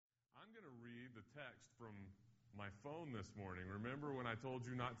read the text from my phone this morning. Remember when I told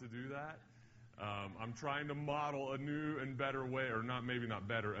you not to do that? I'm trying to model a new and better way, or maybe not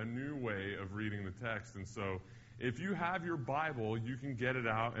better, a new way of reading the text. And so if you have your Bible, you can get it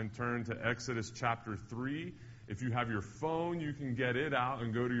out and turn to Exodus chapter 3. If you have your phone, you can get it out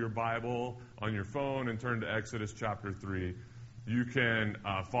and go to your Bible on your phone and turn to Exodus chapter 3. You can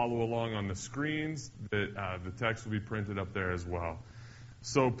follow along on the screens. The text will be printed up there as well.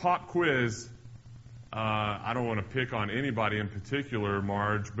 So pop quiz, I don't want to pick on anybody in particular,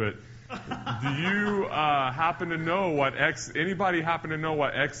 Marge, but do you happen to know what anybody happen to know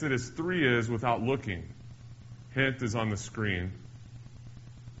what Exodus 3 is without looking? Hint is on the screen,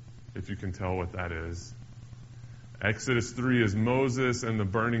 if you can tell what that is. Exodus 3 is Moses and the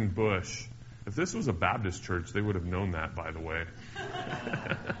burning bush. If this was a Baptist church, they would have known that, by the way.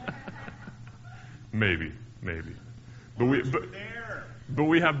 Maybe. But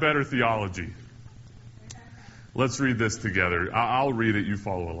we have better theology. Let's read this together. I'll read it, you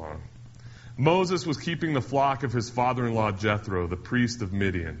follow along. Moses was keeping the flock of his father-in-law Jethro, the priest of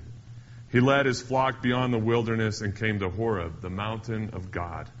Midian. He led his flock beyond the wilderness and came to Horeb, the mountain of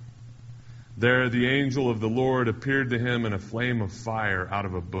God. There the angel of the Lord appeared to him in a flame of fire out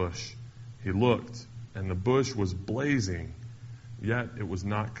of a bush. He looked, and the bush was blazing, yet it was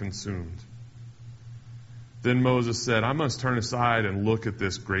not consumed. Then Moses said, I must turn aside and look at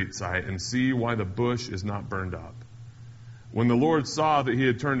this great sight and see why the bush is not burned up. When the Lord saw that he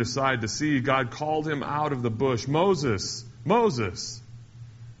had turned aside to see, God called him out of the bush, Moses, Moses.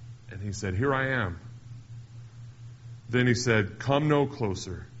 And he said, Here I am. Then he said, Come no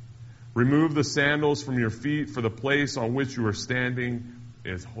closer. Remove the sandals from your feet, for the place on which you are standing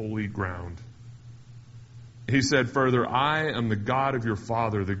is holy ground. He said further, I am the God of your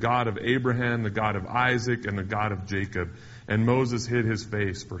father, the God of Abraham, the God of Isaac, and the God of Jacob. And Moses hid his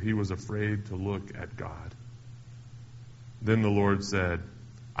face, for he was afraid to look at God. Then the Lord said,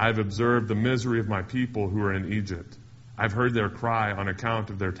 I have observed the misery of my people who are in Egypt. I've heard their cry on account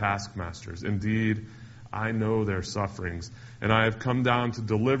of their taskmasters. Indeed, I know their sufferings, and I have come down to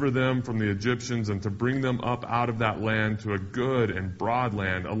deliver them from the Egyptians and to bring them up out of that land to a good and broad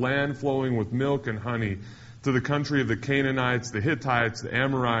land, a land flowing with milk and honey, to the country of the Canaanites, the Hittites, the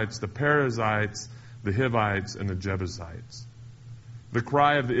Amorites, the Perizzites, the Hivites, and the Jebusites. The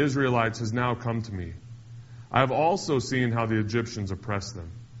cry of the Israelites has now come to me. I have also seen how the Egyptians oppress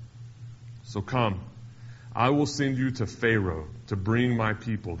them. So come, I will send you to Pharaoh to bring my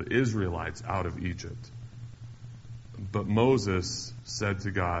people, the Israelites, out of Egypt. But Moses said to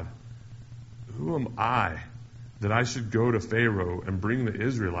God, Who am I that I should go to Pharaoh and bring the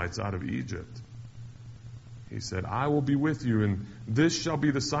Israelites out of Egypt? He said, I will be with you, and this shall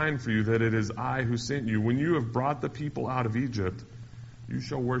be the sign for you that it is I who sent you. When you have brought the people out of Egypt, you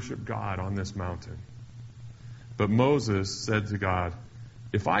shall worship God on this mountain. But Moses said to God,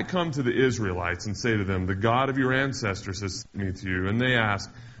 If I come to the Israelites and say to them, The God of your ancestors has sent me to you, and they ask,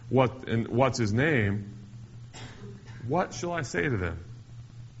 what's his name? What shall I say to them?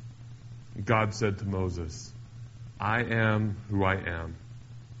 God said to Moses, I am who I am.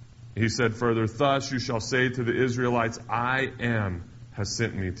 He said further, Thus you shall say to the Israelites, I am has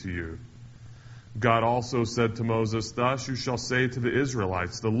sent me to you. God also said to Moses, Thus you shall say to the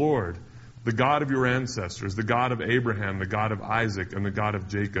Israelites, The Lord, the God of your ancestors, the God of Abraham, the God of Isaac, and the God of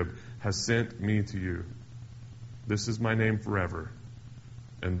Jacob, has sent me to you. This is my name forever,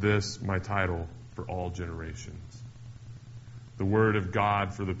 and this my title for all generations. The word of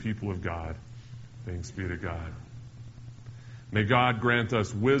God for the people of God. Thanks be to God. May God grant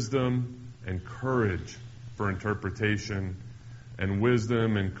us wisdom and courage for interpretation, and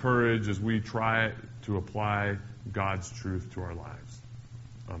wisdom and courage as we try to apply God's truth to our lives.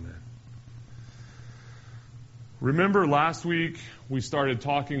 Amen. Remember last week we started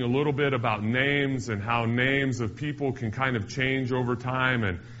talking a little bit about names and how names of people can kind of change over time,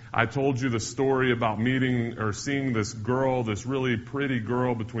 and I told you the story about meeting or seeing this girl, this really pretty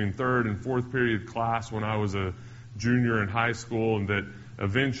girl between third and fourth period class when I was a junior in high school, and that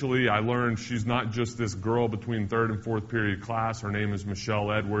eventually I learned she's not just this girl between third and fourth period class. Her name is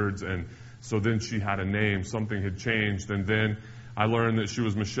Michelle Edwards, and so then she had a name. Something had changed, and then I learned that she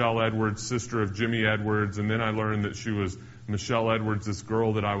was Michelle Edwards, sister of Jimmy Edwards, and then I learned that she was Michelle Edwards, this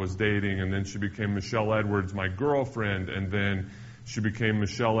girl that I was dating, and then she became Michelle Edwards, my girlfriend, and then she became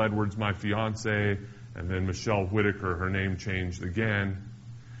Michelle Edwards, my fiance, and then Michelle Whitaker, her name changed again,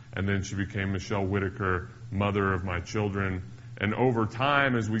 and then she became Michelle Whitaker, mother of my children. And over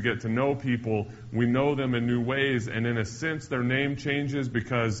time, as we get to know people, we know them in new ways, and in a sense, their name changes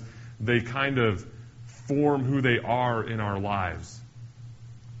because they kind of form who they are in our lives.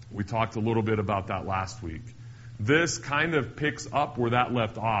 We talked a little bit about that last week. This kind of picks up where that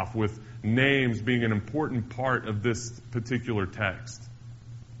left off, with names being an important part of this particular text.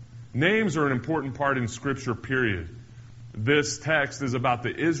 Names are an important part in Scripture, period. This text is about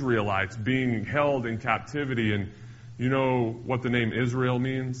the Israelites being held in captivity. And you know what the name Israel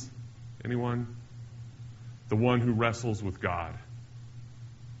means? Anyone? The one who wrestles with God.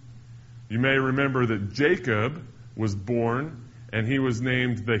 You may remember that Jacob was born and he was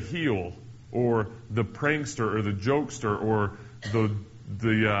named the heel, or the prankster, or the jokester, or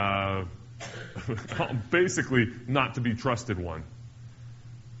the basically not to be trusted one.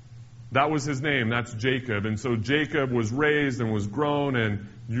 That was his name. That's Jacob. And so Jacob was raised and was grown, and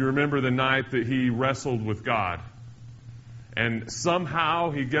you remember the night that he wrestled with God. And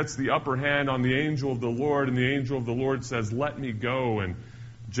somehow he gets the upper hand on the angel of the Lord, and the angel of the Lord says, "Let me go." And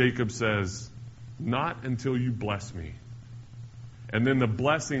Jacob says, "Not until you bless me." And then the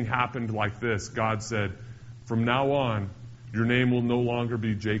blessing happened like this. God said, "From now on, your name will no longer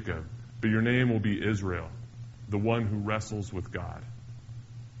be Jacob, but your name will be Israel, the one who wrestles with God."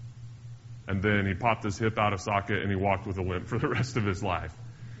 And then he popped his hip out of socket and he walked with a limp for the rest of his life.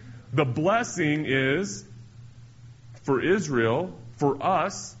 The blessing is for Israel, for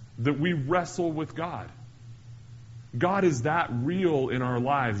us, that we wrestle with God. God is that real in our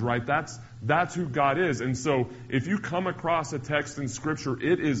lives, right? That's who God is. And so if you come across a text in Scripture,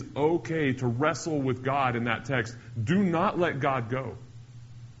 it is okay to wrestle with God in that text. Do not let God go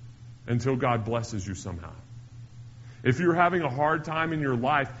until God blesses you somehow. If you're having a hard time in your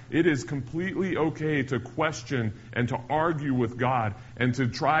life, it is completely okay to question and to argue with God and to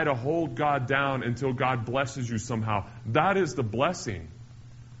try to hold God down until God blesses you somehow. That is the blessing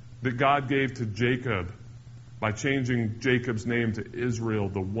that God gave to Jacob by changing Jacob's name to Israel,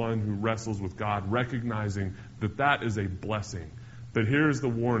 the one who wrestles with God, recognizing that that is a blessing. But here's the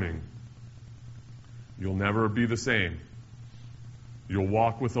warning. You'll never be the same. You'll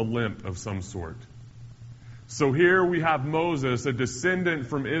walk with a limp of some sort. So here we have Moses, a descendant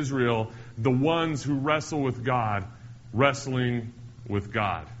from Israel, the ones who wrestle with God, wrestling with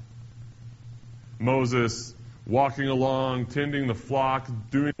God. Moses walking along, tending the flock,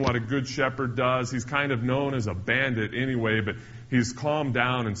 doing what a good shepherd does. He's kind of known as a bandit anyway, but he's calmed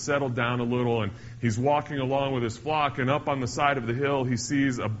down and settled down a little, and he's walking along with his flock, and up on the side of the hill he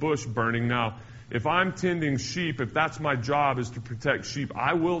sees a bush burning. Now, if I'm tending sheep, if that's my job is to protect sheep,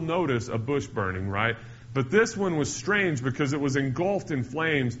 I will notice a bush burning, right? But this one was strange because it was engulfed in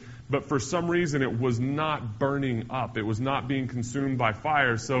flames, but for some reason it was not burning up. It was not being consumed by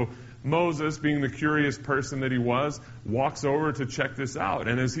fire. So Moses, being the curious person that he was, walks over to check this out.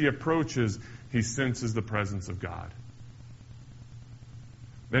 And as he approaches, he senses the presence of God.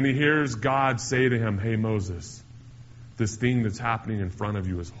 Then he hears God say to him, "Hey, Moses, this thing that's happening in front of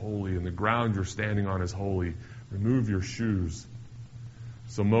you is holy, and the ground you're standing on is holy. Remove your shoes."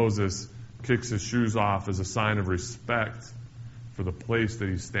 So Moses kicks his shoes off as a sign of respect for the place that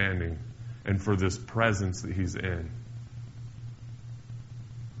he's standing and for this presence that he's in.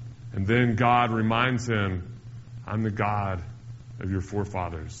 And then God reminds him, "I'm the God of your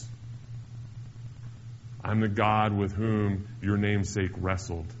forefathers. I'm the God with whom your namesake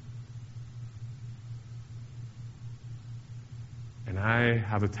wrestled. And I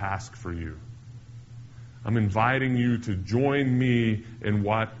have a task for you. I'm inviting you to join me in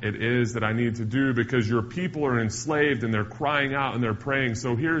what it is that I need to do, because your people are enslaved and they're crying out and they're praying."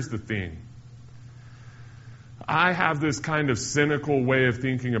 So here's the thing. I have this kind of cynical way of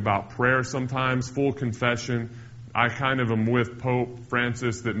thinking about prayer sometimes, full confession. I kind of am with Pope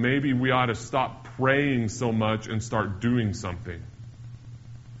Francis that maybe we ought to stop praying so much and start doing something.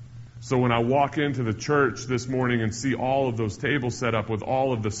 So when I walk into the church this morning and see all of those tables set up with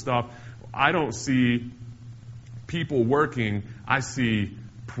all of the stuff, I don't see people working, I see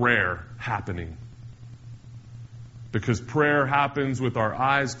prayer happening. Because prayer happens with our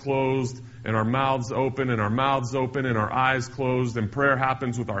eyes closed and our mouths open, and our mouths open and our eyes closed, and prayer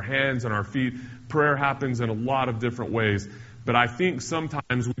happens with our hands and our feet. Prayer happens in a lot of different ways. But I think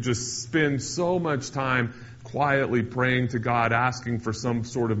sometimes we just spend so much time quietly praying to God, asking for some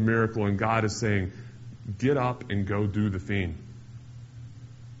sort of miracle, and God is saying, "Get up and go do the thing.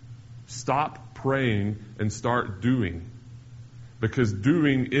 Stop praying and start doing." Because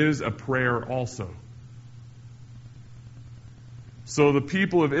doing is a prayer also. So the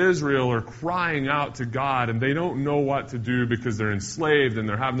people of Israel are crying out to God, and they don't know what to do because they're enslaved and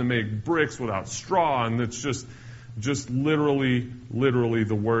they're having to make bricks without straw, and it's just literally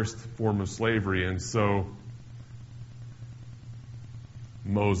the worst form of slavery. And so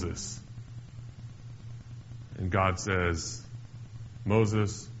Moses, and God says,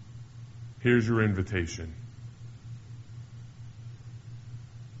 "Moses, Here's your invitation.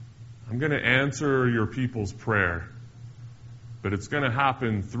 I'm going to answer your people's prayer, but it's going to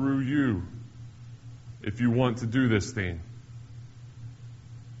happen through you if you want to do this thing.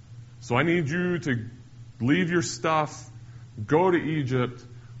 So I need you to leave your stuff, go to Egypt,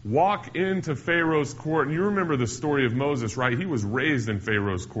 walk into Pharaoh's court. And you remember the story of Moses, right? He was raised in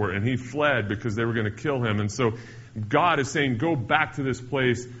Pharaoh's court, and he fled because they were going to kill him. And so God is saying, go back to this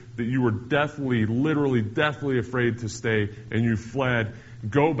place that you were literally deathly afraid to stay, and you fled.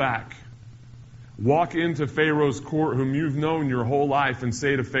 Go back. Walk into Pharaoh's court, whom you've known your whole life, and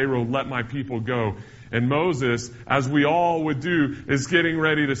say to Pharaoh, let my people go. And Moses, as we all would do, is getting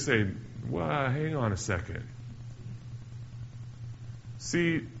ready to say, well, hang on a second.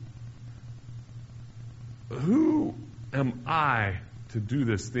 See, who am I to do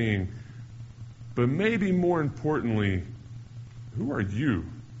this thing? But maybe more importantly, who are you?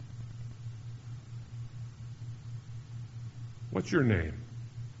 What's your name?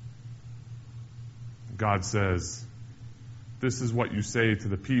 God says, this is what you say to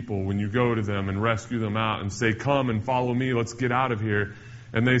the people when you go to them and rescue them out and say, come and follow me, let's get out of here.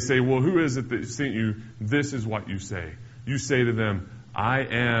 And they say, well, who is it that sent you? This is what you say. You say to them, I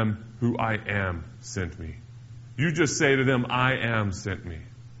am who I am sent me. You just say to them, I am sent me.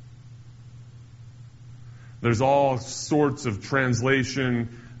 There's all sorts of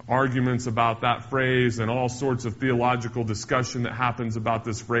translation arguments about that phrase and all sorts of theological discussion that happens about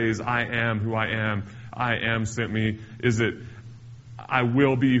this phrase, I am who I am sent me. Is it, I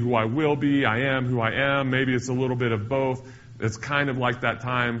will be who I will be, I am who I am? Maybe it's a little bit of both. It's kind of like that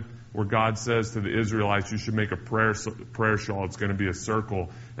time where God says to the Israelites, you should make a prayer shawl. It's going to be a circle,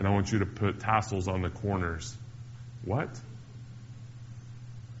 and I want you to put tassels on the corners. What?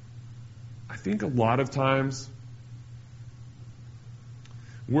 I think a lot of times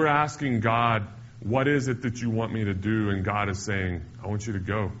we're asking God, what is it that you want me to do? And God is saying, I want you to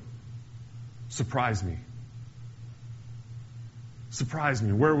go. Surprise me. Surprise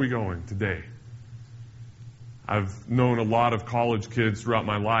me. Where are we going today? I've known a lot of college kids throughout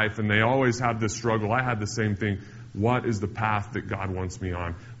my life, and they always have this struggle. I had the same thing. What is the path that God wants me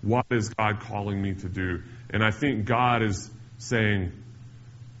on? What is God calling me to do? And I think God is saying,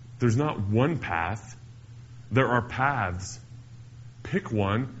 there's not one path. There are paths. Pick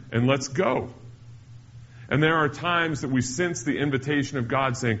one and let's go. And there are times that we sense the invitation of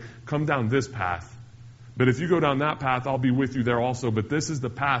God saying, come down this path. But if you go down that path, I'll be with you there also. But this is the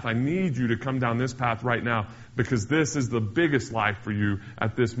path. I need you to come down this path right now because this is the biggest life for you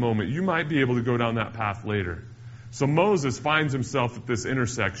at this moment. You might be able to go down that path later. So Moses finds himself at this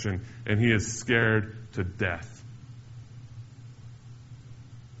intersection and he is scared to death.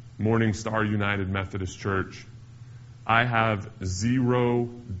 Morning Star United Methodist Church, I have zero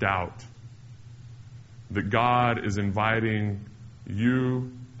doubt that God is inviting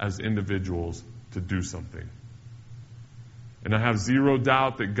you as individuals to do something. And I have zero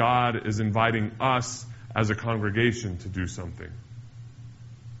doubt that God is inviting us as a congregation to do something.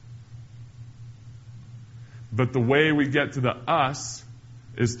 But the way we get to the us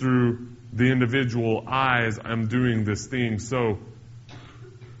is through the individual I as I'm doing this thing. So,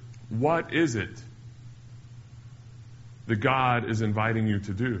 what is it that God is inviting you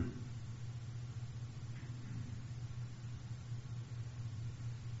to do?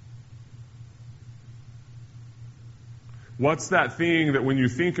 What's that thing that when you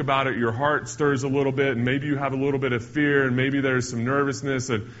think about it, your heart stirs a little bit, and maybe you have a little bit of fear, and maybe there's some nervousness,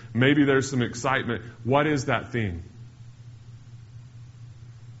 and maybe there's some excitement? What is that thing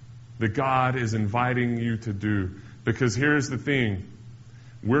that God is inviting you to do? Because here's the thing.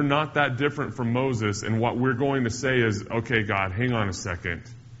 We're not that different from Moses, and what we're going to say is, okay, God, hang on a second.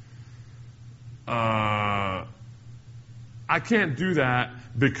 I can't do that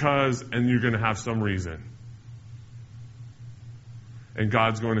because, and you're going to have some reason. And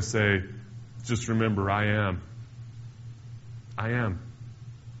God's going to say, just remember, I am. I am.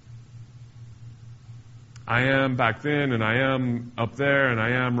 I am back then, and I am up there, and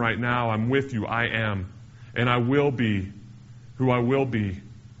I am right now. I'm with you. I am. And I will be who I will be.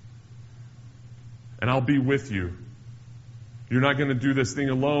 And I'll be with you. You're not going to do this thing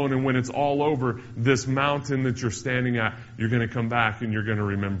alone, and when it's all over, this mountain that you're standing at, you're going to come back and you're going to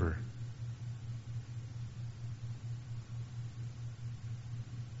remember.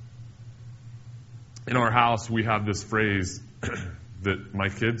 In our house, we have this phrase that my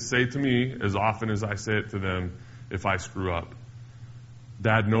kids say to me as often as I say it to them if I screw up.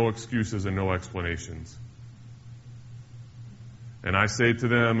 Dad, no excuses and no explanations. And I say to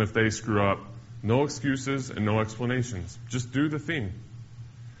them if they screw up, no excuses and no explanations. Just do the thing.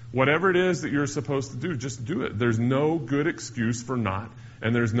 Whatever it is that you're supposed to do, just do it. There's no good excuse for not,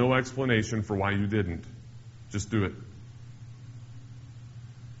 and there's no explanation for why you didn't. Just do it.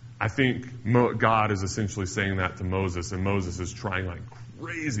 I think God is essentially saying that to Moses, and Moses is trying like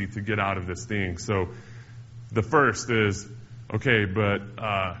crazy to get out of this thing. So the first is, okay, but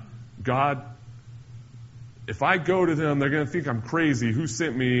God, if I go to them, they're going to think I'm crazy. Who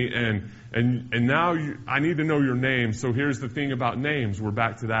sent me? And now I need to know your name. So here's the thing about names. We're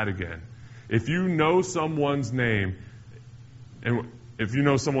back to that again. If you know someone's name, and if you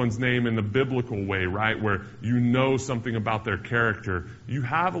know someone's name in the biblical way, right, where you know something about their character, you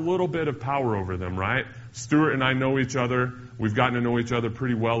have a little bit of power over them, right? Stuart and I know each other. We've gotten to know each other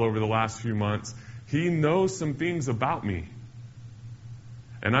pretty well over the last few months. He knows some things about me.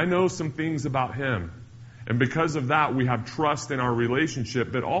 And I know some things about him. And because of that, we have trust in our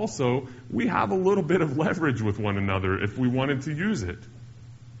relationship, but also we have a little bit of leverage with one another if we wanted to use it.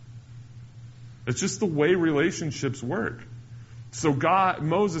 It's just the way relationships work. So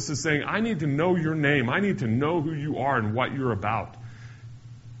Moses is saying, I need to know your name. I need to know who you are and what you're about.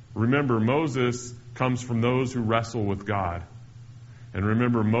 Remember, Moses comes from those who wrestle with God. And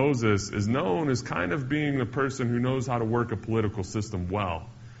remember, Moses is known as kind of being the person who knows how to work a political system well.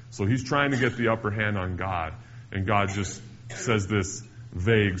 So he's trying to get the upper hand on God. And God just says this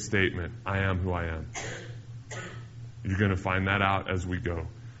vague statement, I am who I am. You're going to find that out as we go.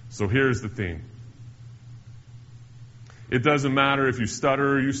 So here's the thing. It doesn't matter if you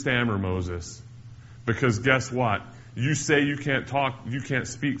stutter or you stammer, Moses. Because guess what? You say you can't talk, you can't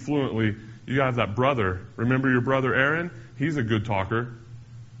speak fluently. You have that brother. Remember your brother Aaron? He's a good talker.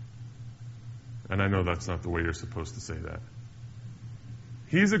 And I know that's not the way you're supposed to say that.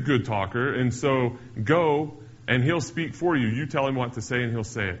 He's a good talker, and so go and he'll speak for you. You tell him what to say and he'll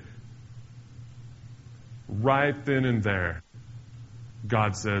say it. Right then and there,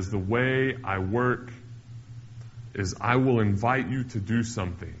 God says, the way I work is I will invite you to do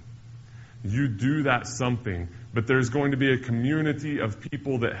something. You do that something, but there's going to be a community of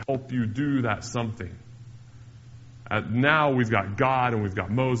people that help you do that something. Now we've got God and we've got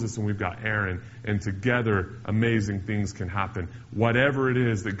Moses and we've got Aaron, and together amazing things can happen. Whatever it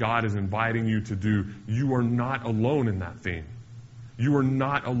is that God is inviting you to do, you are not alone in that thing. You are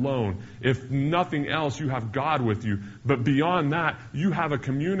not alone. If nothing else, you have God with you. But beyond that, you have a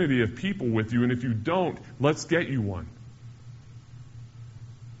community of people with you, and if you don't, let's get you one.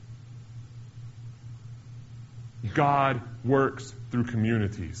 God works through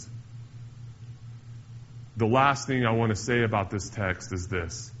communities. The last thing I want to say about this text is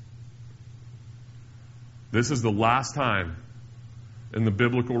this. This is the last time in the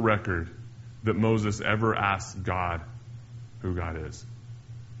biblical record that Moses ever asked God who God is.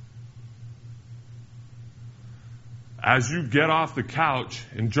 As you get off the couch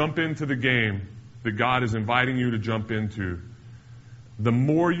and jump into the game that God is inviting you to jump into, the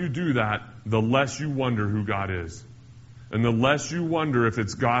more you do that, the less you wonder who God is. And the less you wonder if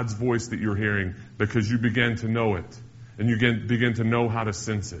it's God's voice that you're hearing, because you begin to know it. And you begin to know how to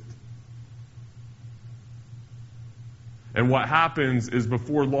sense it. And what happens is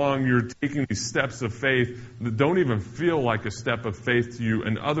before long, you're taking these steps of faith that don't even feel like a step of faith to you.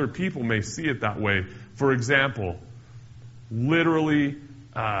 And other people may see it that way. For example, literally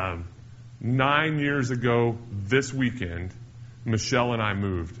 9 years ago this weekend, Michelle and I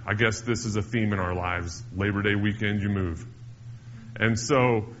moved. I guess this is a theme in our lives. Labor Day weekend, you move. And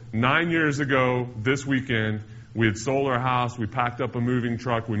so 9 years ago, this weekend, we had sold our house. We packed up a moving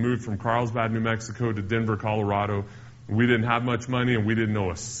truck. We moved from Carlsbad, New Mexico to Denver, Colorado. We didn't have much money and we didn't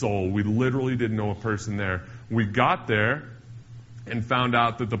know a soul. We literally didn't know a person there. We got there and found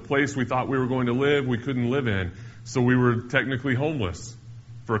out that the place we thought we were going to live, we couldn't live in. So we were technically homeless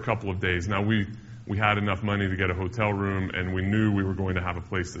for a couple of days. Now we had enough money to get a hotel room, and we knew we were going to have a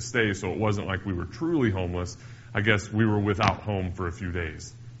place to stay, so it wasn't like we were truly homeless. I guess we were without home for a few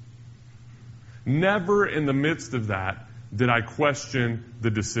days. Never in the midst of that did I question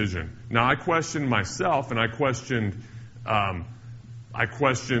the decision. Now, I questioned myself, and I questioned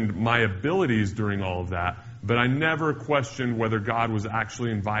my abilities during all of that, but I never questioned whether God was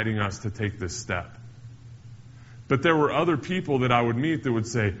actually inviting us to take this step. But there were other people that I would meet that would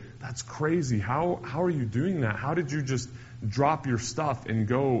say, that's crazy. How are you doing that? How did you just drop your stuff and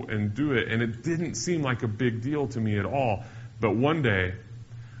go and do it? And it didn't seem like a big deal to me at all. But one day,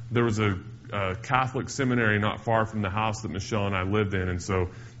 there was a Catholic seminary not far from the house that Michelle and I lived in. And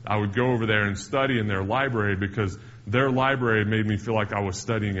so I would go over there and study in their library, because their library made me feel like I was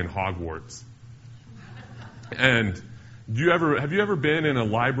studying in Hogwarts. And have you ever been in a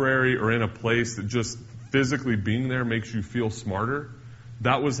library or in a place that just physically being there makes you feel smarter?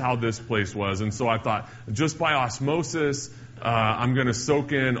 That was how this place was. And so I thought, just by osmosis, I'm going to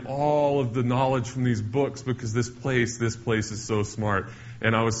soak in all of the knowledge from these books because this place is so smart.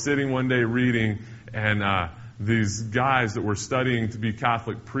 And I was sitting one day reading, and these guys that were studying to be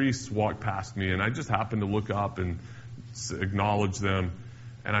Catholic priests walked past me, and I just happened to look up and acknowledge them.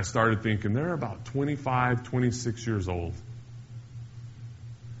 And I started thinking, they're about 25, 26 years old.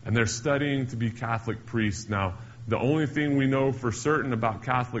 And they're studying to be Catholic priests. Now, the only thing we know for certain about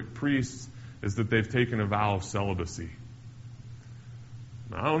Catholic priests is that they've taken a vow of celibacy.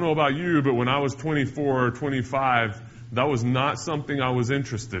 I don't know about you, but when I was 24 or 25, that was not something I was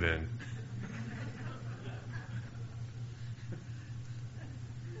interested in.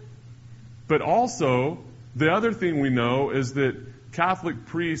 But also, the other thing we know is that Catholic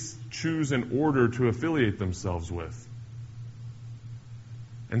priests choose an order to affiliate themselves with.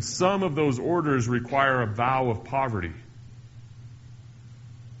 And some of those orders require a vow of poverty.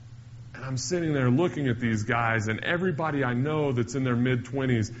 And I'm sitting there looking at these guys, and everybody I know that's in their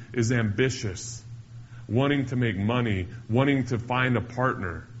mid-20s is ambitious, wanting to make money, wanting to find a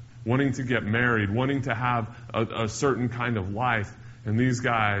partner, wanting to get married, wanting to have a certain kind of life. And these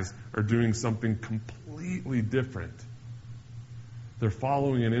guys are doing something completely different. They're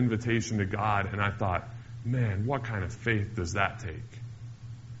following an invitation to God, and I thought, man, what kind of faith does that take?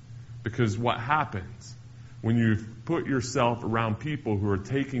 Because what happens when you put yourself around people who are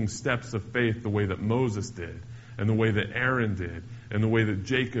taking steps of faith the way that Moses did, and the way that Aaron did, and the way that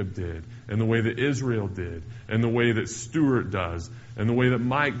Jacob did, and the way that Israel did, and the way that Stuart does, and the way that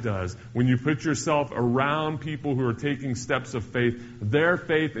Mike does, when you put yourself around people who are taking steps of faith, their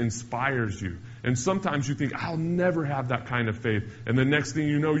faith inspires you. And sometimes you think, I'll never have that kind of faith. And the next thing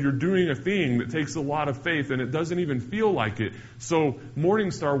you know, you're doing a thing that takes a lot of faith, and it doesn't even feel like it. So,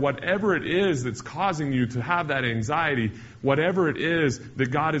 Morningstar, whatever it is that's causing you to have that anxiety, whatever it is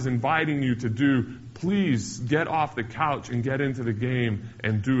that God is inviting you to do, please get off the couch and get into the game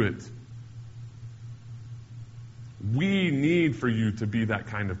and do it. We need for you to be that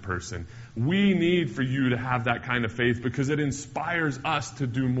kind of person. We need for you to have that kind of faith because it inspires us to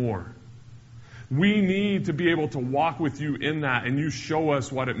do more. We need to be able to walk with you in that, and you show us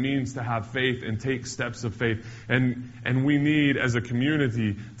what it means to have faith and take steps of faith. And we need, as a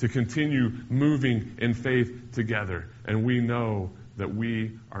community, to continue moving in faith together. And we know that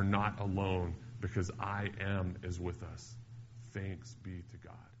we are not alone because I Am is with us. Thanks be to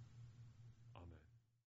God.